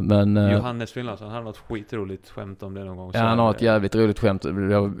 Men Johannes Finlandsson, han har något skitroligt skämt om det någon gång. Ja, han har ett jävligt roligt skämt.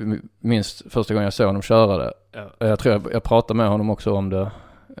 Jag minns första gången jag såg honom köra det. Ja. Jag tror jag pratade med honom också om det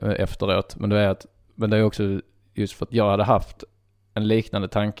efteråt. Men det är också just för att jag hade haft en liknande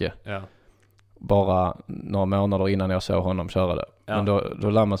tanke. Ja. Bara några månader innan jag såg honom köra det. Ja. Men då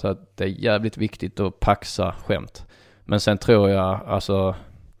lär man sig att det är jävligt viktigt att paxa skämt. Men sen tror jag, alltså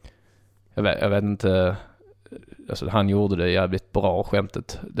jag vet inte, alltså han gjorde det jävligt bra,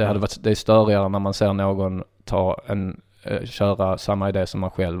 skämtet. Det är störigare när man ser någon köra samma idé som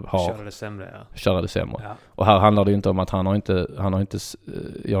man själv har. Köra det sämre. Ja. Och här handlar det ju inte om att han har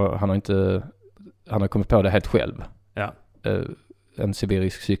kommit på det helt själv. Ja. En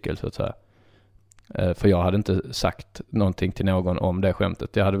sibirisk cykel, så att säga. För jag hade inte sagt någonting till någon om det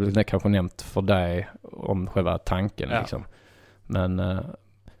skämtet. Jag hade väl kanske nämnt för dig om själva tanken. Ja. Liksom. Men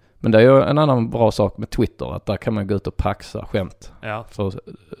det är ju en annan bra sak med Twitter, att där kan man gå ut och paxa skämt. Ja.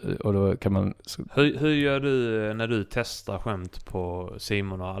 Och då kan man... Hur gör du när du testar skämt på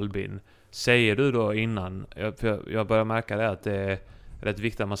Simon och Albin? Säger du då innan, jag börjar märka det, att det är rätt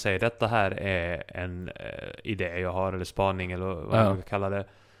viktigt att man säger detta här är en idé jag har, eller spaning, eller vad man kallar det.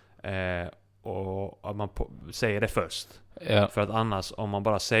 Och att man säger det först. Ja. För att annars, om man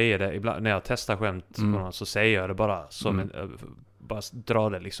bara säger det ibland, när jag testar skämt på någon, så säger jag det bara som bara dra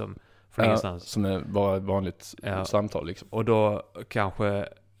det liksom från ingenstans. Som är bara ett vanligt samtal liksom. Och då kanske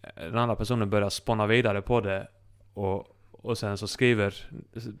den andra personen börjar spåna vidare på det och sen så skriver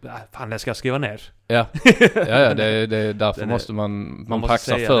fan, det ska jag skriva ner. Ja, det är därför måste man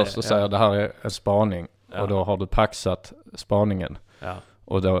paxa först och säga det här är en spaning. Ja. Och då har du paxat spaningen. Ja.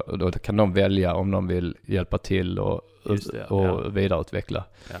 Och då kan de välja om de vill hjälpa till och vidareutveckla.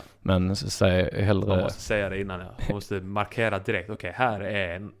 Ja. Men säg hellre... Man måste säga det innan. Man måste markera direkt. Okej, här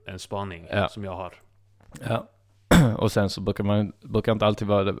är en spaning som jag har. Ja. Och sen så brukar inte alltid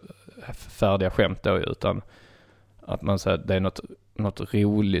vara färdiga skämt då, utan att man säger att det är något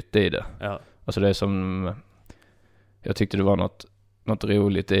roligt i det. Ja. Alltså det är som... Jag tyckte det var något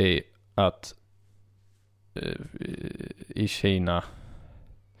roligt i att i Kina...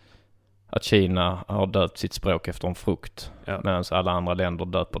 Att Kina har döpt sitt språk efter en frukt, medan alla andra länder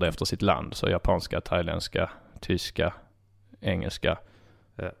döper det efter sitt land. Så japanska, thailändska, tyska, engelska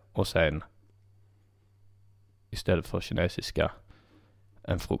och sen istället för kinesiska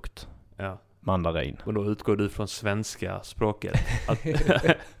en frukt. Ja. Mandarin. Och då utgår du från svenska språket.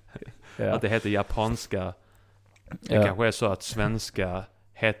 Att det heter japanska. Det kanske är så att svenska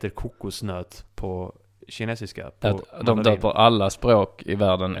heter kokosnöt på kinesiska. På de döper alla språk i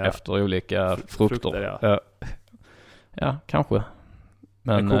världen efter olika frukter. Ja, kanske.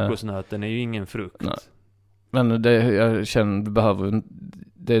 Men kokosnöten är ju ingen frukt. Nej. Men jag känner du behöver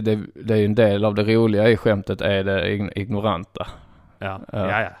det är ju en del av det roliga i skämtet, är det ignoranta. Ja,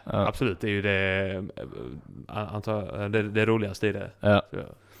 absolut. Det är ju det roligaste i det. Ja.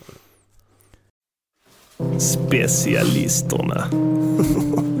 Specialisterna.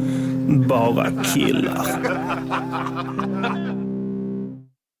 Bara killar.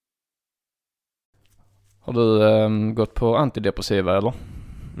 Har du gått på antidepressiva eller?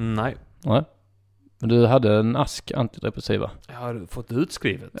 Nej. Men du hade en ask antidepressiva. Jag har fått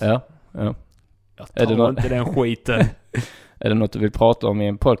utskrivet. Ja. Jag tar inte den skiten. Är det något du vill prata om i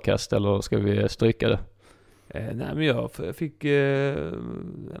en podcast, eller ska vi stryka det? Nej, men jag fick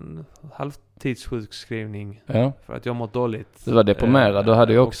halvtidssjukskrivning. Ja. För att jag mått dåligt. Du var deprimerad. Du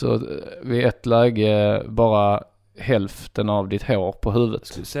hade ju också vid ett läge bara hälften av ditt hår på huvudet. Jag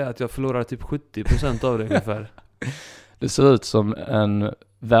skulle säga att jag förlorade typ 70% av det ungefär. Det ser ut som en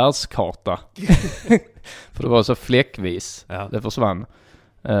världskarta. För det var så fläckvis. Ja. Det försvann.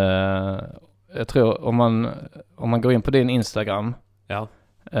 Jag tror om man går in på din Instagram. Ja.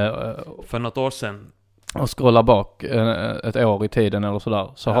 För något år sedan. Och scrollar bak ett år i tiden eller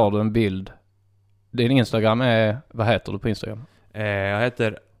sådär. Så har du en bild. Din Instagram är, vad heter du på Instagram? Jag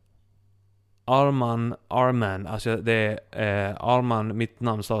heter Arman. Alltså det är Arman, mitt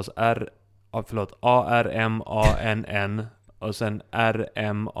namn stavas ARMANN och sen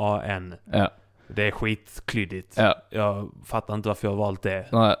RMAN. Ja. Det är skitklyddigt. Ja. Jag fattar inte varför jag har valt det.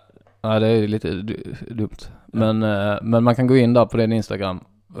 Nej, det är lite dumt. Men man kan gå in där på din Instagram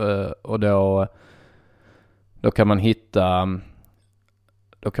och då kan man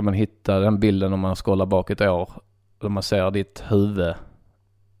hitta den bilden om man scrollar bak ett år. Då man ser ditt huvud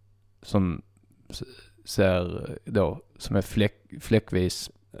som ser då som är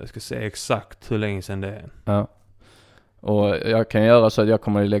fläckvis. Jag ska säga exakt hur länge sedan det är. Ja. Och jag kan göra så att jag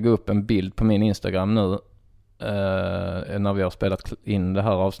kommer att lägga upp en bild på min Instagram nu när vi har spelat in det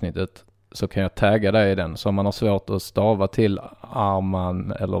här avsnittet, så kan jag tagga dig i den. Så om man har svårt att stava till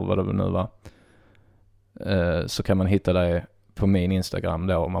Arman eller vad det nu var, så kan man hitta dig på min Instagram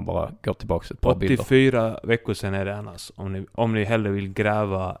då om man bara går tillbaka ett par 84 bilder. veckor sedan är det annars. Om ni hellre vill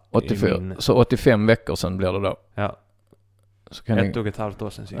gräva 84, i min... Så 85 veckor sedan blir det då. Ja. Så kan 1,5 år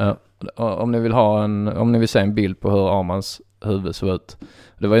sedan. Ja. Om ni vill se en bild på hur Armans huvud såg ut.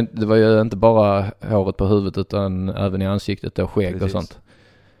 Det var ju inte bara håret på huvudet utan även i ansiktet och skägg. Precis. Och sånt.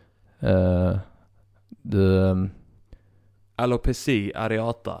 Alopecia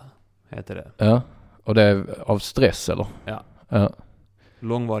areata heter det. Ja. Och det är av stress eller? Ja. Ja.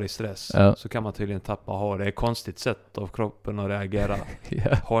 Långvarig stress. Ja. Så kan man tydligen tappa hår. Det är ett konstigt sätt av kroppen att reagera.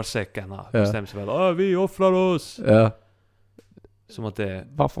 Ja. Hårsäckarna bestämmer sig väl. Vi offrar oss. Ja. Som att det...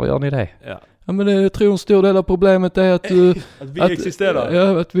 Varför gör ni det? Ja. Ja, men jag tror en stor del av problemet är att du... att vi existerar.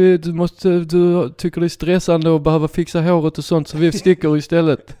 Ja, att du tycker det är stressande att behöva fixa håret och sånt, så vi sticker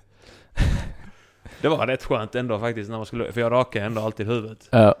istället. Det var rätt skönt ändå faktiskt när man skulle... För jag rakar ändå alltid huvudet.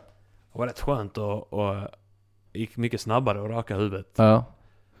 Ja. Det var rätt skönt och gick mycket snabbare att raka huvudet. Ja.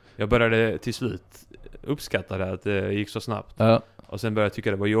 Jag började till slut uppskatta det att det gick så snabbt. Ja. Och sen började jag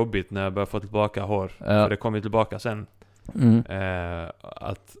tycka det var jobbigt när jag började få tillbaka hår. Ja. För det kom ju tillbaka sen. Mm.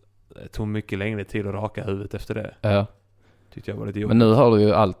 Att det tog mycket längre tid att raka huvudet efter det. Ja. Tyckte jag var lite jobbigt. Men nu har du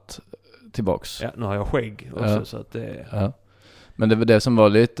ju allt tillbaks. Ja, nu har jag skägg också. Ja. Så att det... Ja. Men det var det som var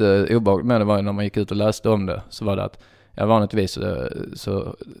lite obehagligt med det, var ju när man gick ut och läste om det, så var det att vanligtvis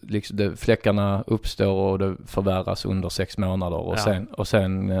så liksom fläckarna uppstår och det förvärras under 6 månader och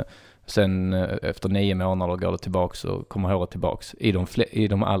sen efter 9 månader går det tillbaks och kommer håret tillbaks i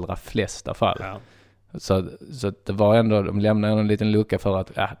de allra flesta fall. Ja. Så det var ändå, de lämnade en liten lucka för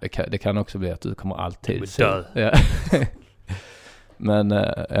att det kan också bli att du kommer alltid dö. Ja. Men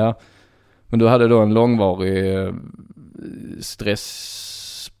du hade då en långvarig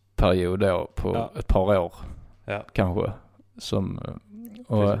stressperiod då på ett par år. Ja. Kanske.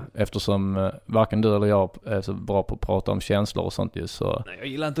 Och eftersom varken du eller jag är så bra på att prata om känslor och sånt just så... Nej, jag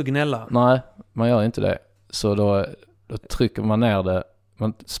gillar inte att gnälla. Nej, man gör inte det. Så då trycker man ner det,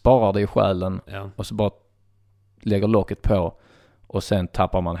 man sparar det i själen och så bara lägger locket på och sen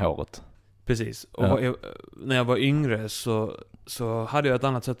tappar man håret. Precis. Och när jag var yngre så hade jag ett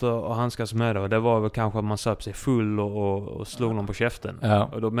annat sätt att handskas med det. Och det var väl kanske att man söp sig full och slog någon på käften.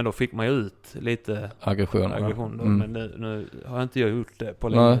 Ja. Men då fick man ju ut lite aggression. Men nu har jag inte gjort det på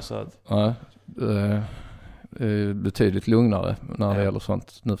länge. Nej. Så att... Nej. Det är betydligt lugnare när det gäller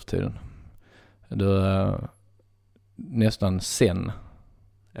sånt nu för tiden. Du är nästan zen.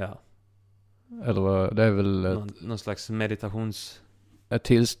 Ja. Eller det är väl någon slags meditations... Ett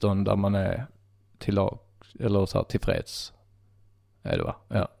tillstånd där man är tillfreds. Är det va?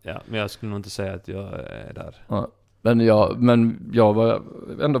 Ja. Ja, men jag skulle nog inte säga att jag är där. Ja. Men jag var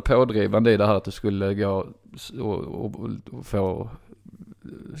ändå pådrivande i det här att du skulle gå och få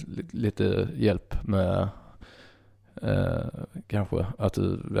lite hjälp med kanske att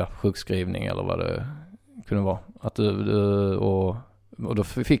du sjukskrivning eller vad det kunde vara. Att och då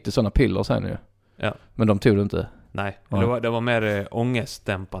fick du sådana piller sen ju. Ja. Men de tog du inte. Nej, det var mer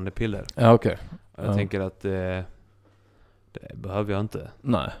ångestdämpande piller. Ja, okej. Jag tänker att det behöver jag inte.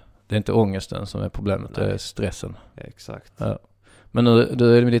 Nej, det är inte ångesten som är problemet, det är stressen. Exakt. Ja. Men nu,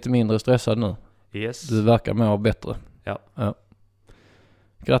 du är lite mindre stressad nu. Yes. Du verkar må bättre. Ja.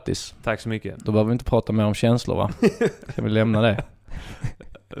 Grattis. Tack så mycket. Då behöver vi inte prata mer om känslor, va? Kan vi lämna det?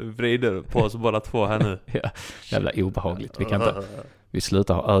 vrider på oss bara två här nu. Ja, jävla obehagligt. Vi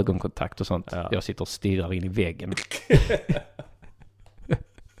slutar ha ögonkontakt och sånt. Ja. Jag sitter och stirrar in i väggen.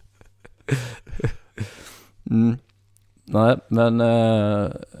 Nej, men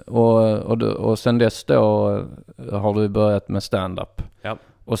och sen dess då har du börjat med stand-up. Ja.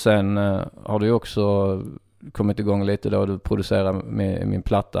 Och sen har du också kommit igång lite då du producerar med min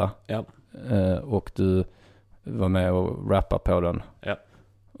platta. Ja. Och du var med och rappar på den. Ja.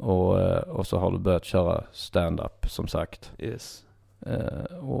 Och så har du börjat köra stand-up som sagt. Yes.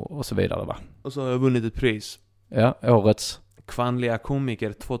 Och så vidare va. Och så har jag vunnit ett pris. Ja, årets Kvinnliga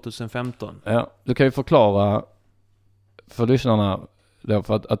komiker 2015. Ja, du kan ju förklara för lyssnarna då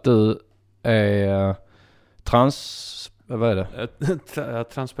för att du är vad är det?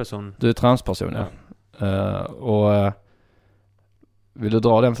 Transperson. Du är transperson, ja. Och vill du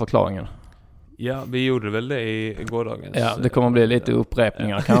dra den förklaringen? Ja, vi gjorde väl det i gårdagens. Ja, det kommer bli lite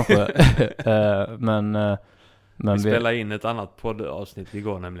upprepningar kanske. Men vi spelade in ett annat poddavsnitt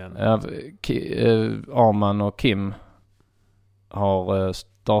igår nämligen. Arman och Kim har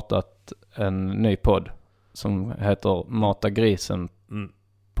startat en ny podd som heter Mata Grisen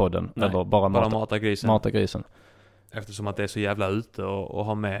podden. Nej, eller bara Mata Grisen. Mata Grisen. Eftersom att det är så jävla ute och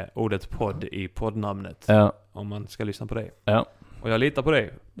ha med ordet podd i poddnamnet. Ja. Om man ska lyssna på det. Ja. Och jag litar på det.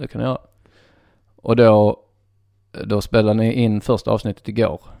 Det kan jag göra. Och då spelade ni in första avsnittet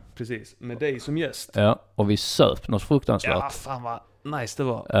igår. Precis, med dig som gäst. Ja, och vi söp något fruktansvärt. Ja, fan vad nice det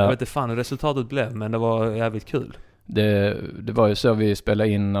var. Ja. Jag vet inte fan hur resultatet blev, men det var jävligt kul. Det var ju så vi spelade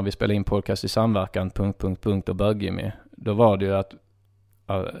in när vi spelade in podcast i samverkan ... och Bögjimmy. Då var det ju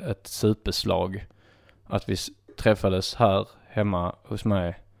ett superslag att vi träffades här hemma hos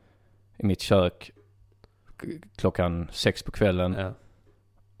mig i mitt kök klockan 6 på kvällen. Ja.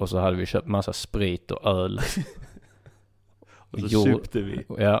 Och så hade vi köpt massa sprit och öl. Och så supte vi.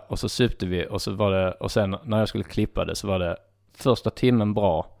 Ja, och så supte vi och så var det, och sen när jag skulle klippa det så var det första timmen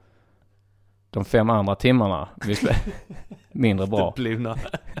bra. De 5 andra timmarna mindre bra.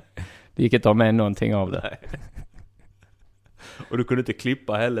 Det gick inte att ha med någonting av det. Nej. Och du kunde inte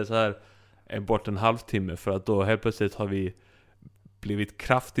klippa heller så här bort en halvtimme för att då helt plötsligt har vi blivit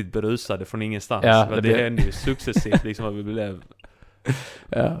kraftigt berusade från ingenstans. Ja, det hände ju successivt liksom att vi blev.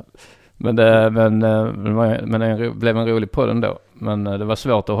 Ja. Men det blev en rolig podd ändå. Men det var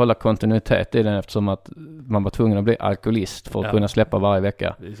svårt att hålla kontinuitet i den eftersom att man var tvungen att bli alkoholist för att kunna släppa varje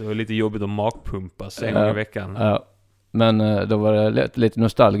vecka. Det var lite jobbigt att makpumpas en gång i veckan. Ja. Men då var det lite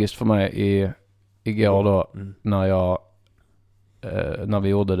nostalgiskt för mig igår då när vi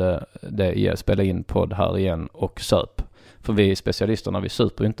gjorde det spelade in podd här igen och söp. För vi specialisterna, vi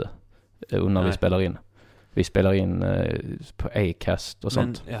super inte när vi spelar in. Vi spelar in på Acast och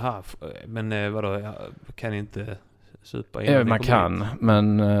sånt. Men vadå? Kan inte supa in? Ja, man kan.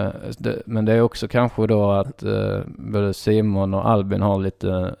 Men det är också kanske då att både Simon och Albin har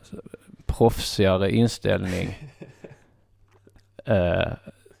lite proffsigare inställning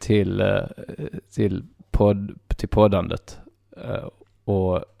till poddandet.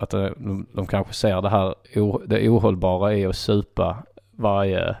 Och att de kanske ser det här det ohållbara i att supa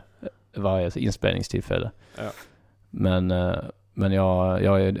varje inspelningstillfälle. Ja. Men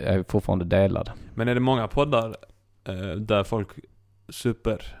jag är fortfarande delad. Men är det många poddar där folk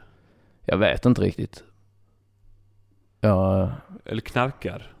super? Jag vet inte riktigt. Eller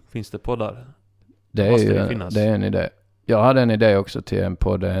knarkar? Finns det poddar? Det är en idé. Jag hade en idé också till en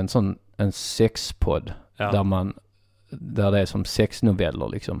podd, en sexpodd där det är som sexnoveller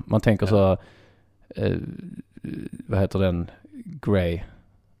liksom. Man tänker så vad heter den? Grey.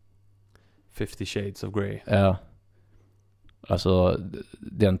 50 Shades of Grey. Ja. Alltså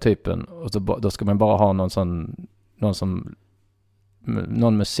den typen. Och så, då ska man bara ha någon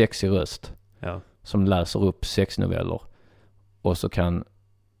med sexig röst. Ja. Som läser upp sexnoveller. Och så kan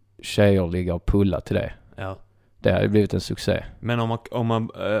tjejer ligga och pulla till det. Ja. Det har ju blivit en succé. Men om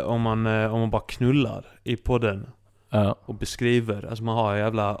man bara knullar i podden och beskriver, alltså man har en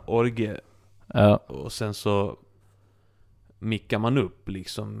jävla orgie och sen så mickar man upp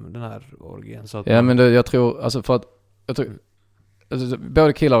liksom den här orgien så att men jag tror alltså för att alltså,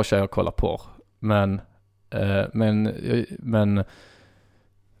 både killar och tjejer kollar på men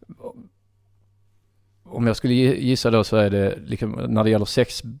om jag skulle gissa då så är det liksom, när det gäller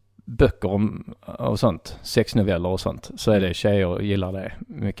sexböcker och sånt, sexnoveller och sånt, så är det tjejer gillar det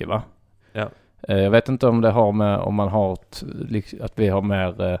mycket va? Ja. Jag vet inte om det har med om man har att vi har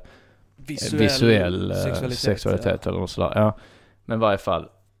mer visuell sexualitet eller något sådär. Ja. Men i varje fall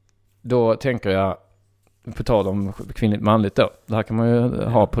då tänker jag på tal om kvinnligt manligt då. Det här kan man ju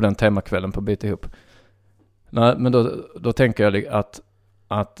ha på den temakvällen på Bit ihop. Nej, men då tänker jag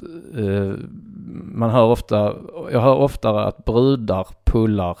att jag hör oftare att brudar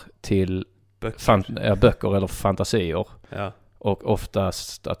pullar till böcker eller fantasier. Ja. Och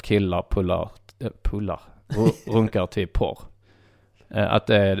oftast att killar runkar till porr. Att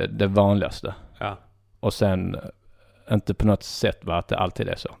det är det vanligaste. Ja. Och sen inte på något sätt att det alltid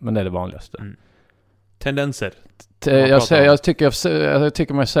är så. Men det är det vanligaste. Mm. Tendenser. Jag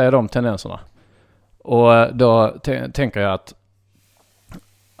tycker man säger de tendenserna. Och då tänker jag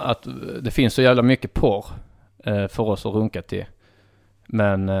att det finns så jävla mycket porr för oss att runka till.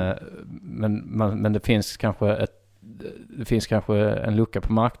 Men det finns kanske en lucka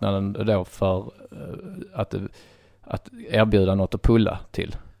på marknaden då för att erbjuda något att pulla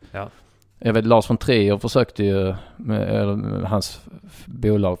till. Ja. Jag vet Lars von Trier försökte ju hans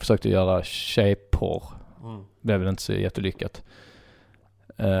bolag försökte göra tjejporr. Det blev väl inte så jättelyckat.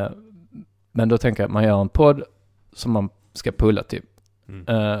 Men då tänker jag att man gör en podd som man ska pulla till.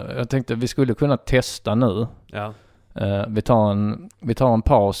 Jag tänkte vi skulle kunna testa nu. Ja. Vi tar en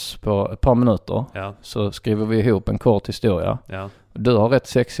paus på ett par minuter. Ja. Så skriver vi ihop en kort historia. Ja. Du har rätt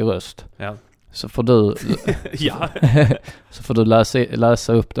sexig röst. Ja. Så får du så får du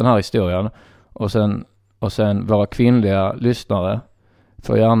läsa upp den här historien och sen våra kvinnliga lyssnare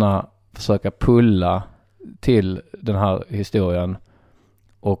får gärna försöka pulla till den här historien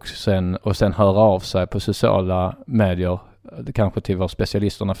och sen höra av sig på sociala medier, kanske till våra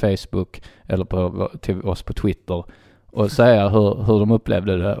specialisterna Facebook eller till oss på Twitter och säga hur de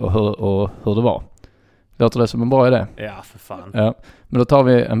upplevde det och hur det var. Låter det som en bra idé? Ja, för fan. Ja. Men då tar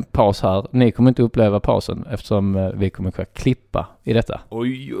vi en paus här. Ni kommer inte uppleva pausen eftersom vi kommer att klippa i detta.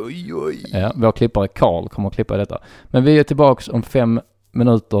 Oj. Ja, vår klippare Carl kommer att klippa i detta. Men vi är tillbaka om 5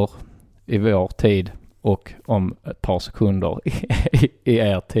 minuter i vår tid och om ett par sekunder i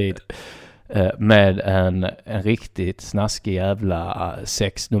er tid med en riktigt snaskig jävla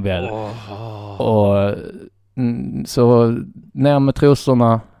sexnovell. Och så ner med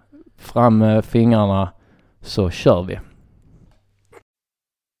trosorna, fram med fingrarna, så kör vi.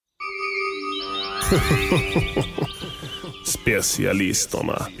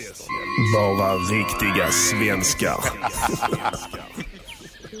 Specialisterna. Bara riktiga svenskar.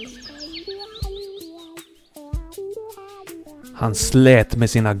 Han slet med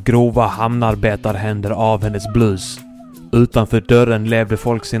sina grova hamnarbetarhänder av hennes blus. Utanför dörren levde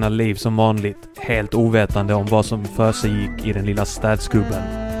folk sina liv som vanligt, helt ovetande om vad som försiggick i den lilla städskubben.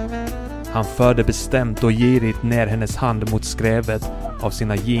 Han förde bestämt och girigt ner hennes hand mot skrevet av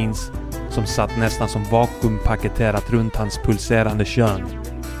sina jeans som satt nästan som vakuumpaketerat runt hans pulserande kön.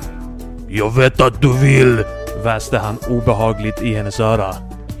 Jag vet att du vill, väste han obehagligt i hennes öra.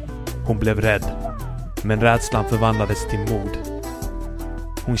 Hon blev rädd, men rädslan förvandlades till mod.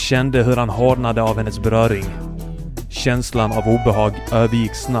 Hon kände hur han hårdnade av hennes beröring. Känslan av obehag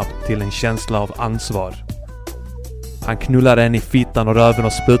övergick snabbt till en känsla av ansvar. Han knullade henne i fittan och röven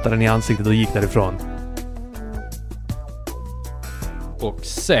och sputade henne i ansiktet och gick därifrån. Och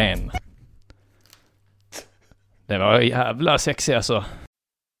sen... Det var jävla sexigt alltså.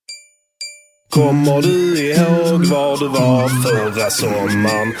 Kommer du ihåg var du var förra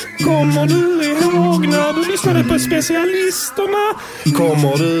sommaren? Kommer du ihåg när du lyssnade på specialisterna?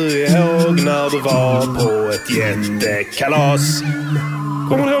 Kommer du ihåg när du var på ett jättekalas?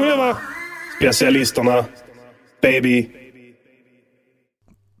 Kommer du ihåg det, va? Specialisterna, baby.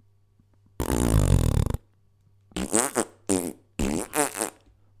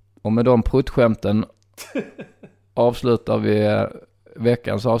 Och med de pruttskämten avslutar vi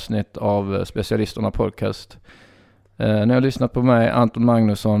veckans avsnitt av Specialisterna podcast. Ni har lyssnat på mig, Anton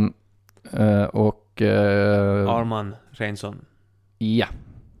Magnusson och Arman Reinsson. Ja.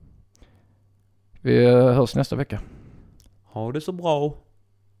 Vi hörs nästa vecka. Ha det så bra.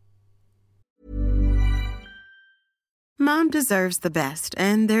 Mom deserves the best,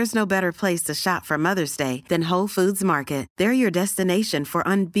 and there's no better place to shop for Mother's Day than Whole Foods Market. They're your destination for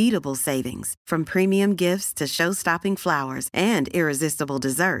unbeatable savings, from premium gifts to show-stopping flowers and irresistible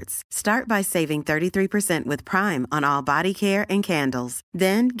desserts. Start by saving 33% with Prime on all body care and candles.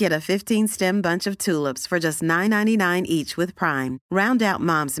 Then get a 15-stem bunch of tulips for just $9.99 each with Prime. Round out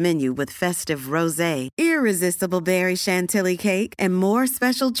Mom's menu with festive rosé, irresistible berry chantilly cake, and more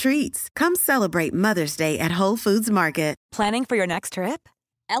special treats. Come celebrate Mother's Day at Whole Foods Market. Planning for your next trip?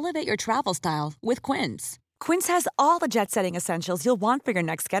 Elevate your travel style with Quince. Quince has all the jet-setting essentials you'll want for your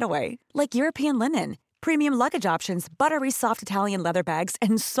next getaway, like European linen, premium luggage options, buttery soft Italian leather bags,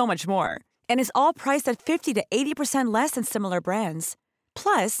 and so much more. And is all priced at 50 to 80% less than similar brands.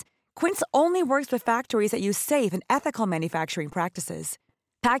 Plus, Quince only works with factories that use safe and ethical manufacturing practices.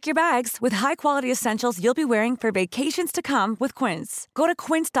 Pack your bags with high-quality essentials you'll be wearing for vacations to come with Quince. Go to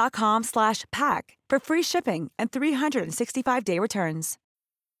quince.com/pack for free shipping and 365-day returns.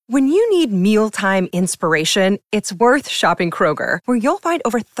 When you need mealtime inspiration, it's worth shopping Kroger, where you'll find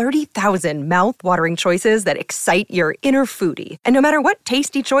over 30,000 mouth-watering choices that excite your inner foodie. And no matter what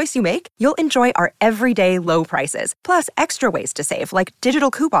tasty choice you make, you'll enjoy our everyday low prices, plus extra ways to save, like digital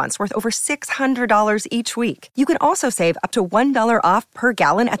coupons worth over $600 each week. You can also save up to $1 off per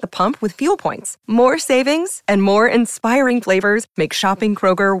gallon at the pump with fuel points. More savings and more inspiring flavors make shopping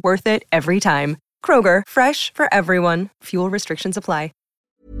Kroger worth it every time. Kroger, fresh for everyone. Fuel restrictions apply.